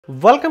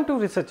Welcome to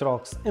Research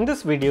Rocks. In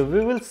this video,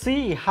 we will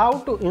see how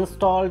to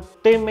install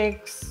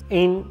Tmux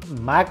in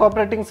Mac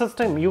operating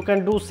system. You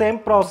can do same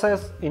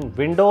process in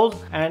Windows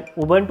and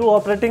Ubuntu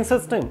operating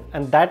system,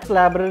 and that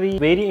library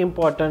very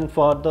important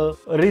for the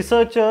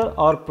researcher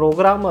or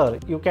programmer.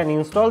 You can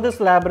install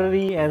this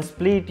library and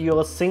split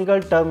your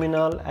single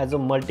terminal as a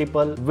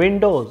multiple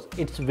windows.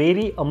 It's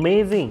very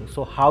amazing.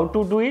 So how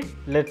to do it?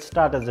 Let's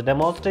start as a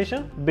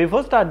demonstration.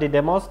 Before start the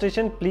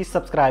demonstration, please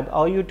subscribe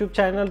our YouTube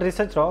channel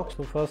Research Rocks.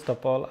 So first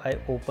of all, I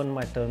open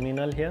my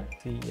terminal here.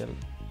 See,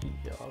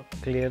 I'll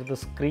clear the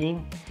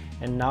screen,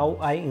 and now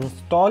I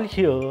install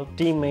here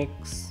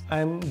Tmux.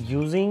 I'm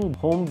using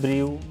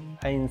HomeBrew.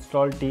 I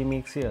install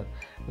Tmux here.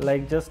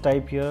 Like just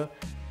type here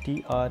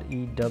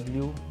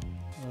TREW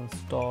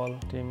install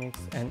Tmux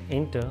and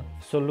enter.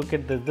 So look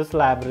at this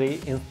library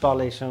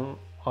installation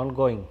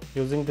ongoing.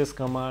 Using this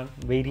command,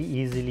 very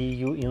easily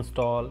you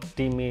install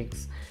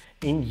Tmux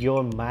in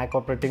your Mac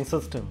operating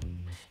system.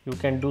 You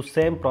can do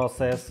same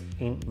process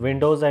in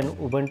Windows and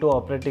Ubuntu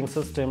operating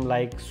system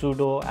like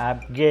sudo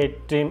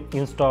apt-get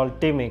install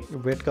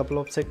Tmux. Wait couple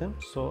of seconds.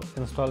 So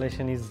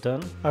installation is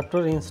done.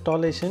 After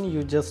installation,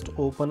 you just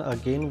open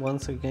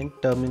once again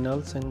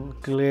terminals and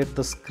clear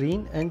the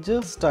screen and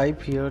just type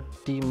here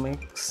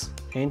Tmux,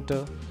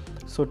 enter.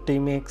 So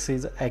Tmux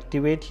is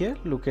activate here.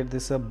 Look at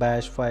this, a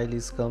bash file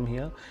is come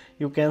here.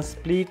 You can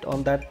split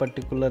on that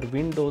particular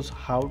Windows.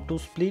 How to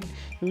split?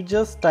 You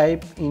just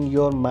type in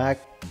your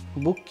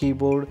MacBook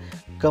keyboard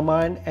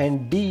command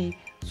and D.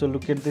 So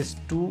look at this,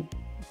 two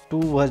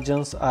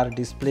versions are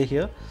display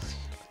here.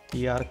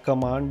 Here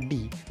command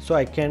D. So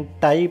I can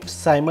type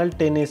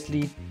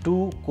simultaneously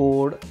two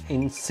code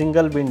in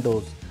single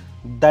Windows.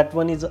 That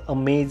one is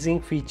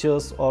amazing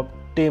features of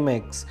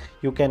Tmux.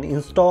 You can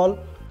install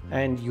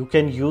and you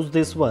can use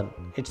this one.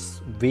 It's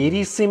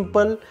very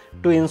simple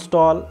to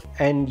install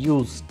and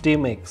use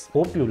Tmux.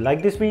 Hope you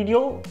like this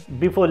video.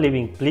 Before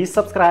leaving, please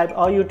subscribe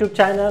our YouTube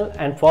channel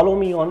and follow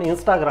me on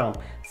Instagram.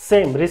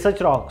 Same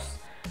Research Rocks.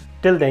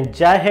 Till then,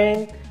 Jai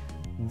Hind,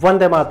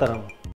 Vande Mataram.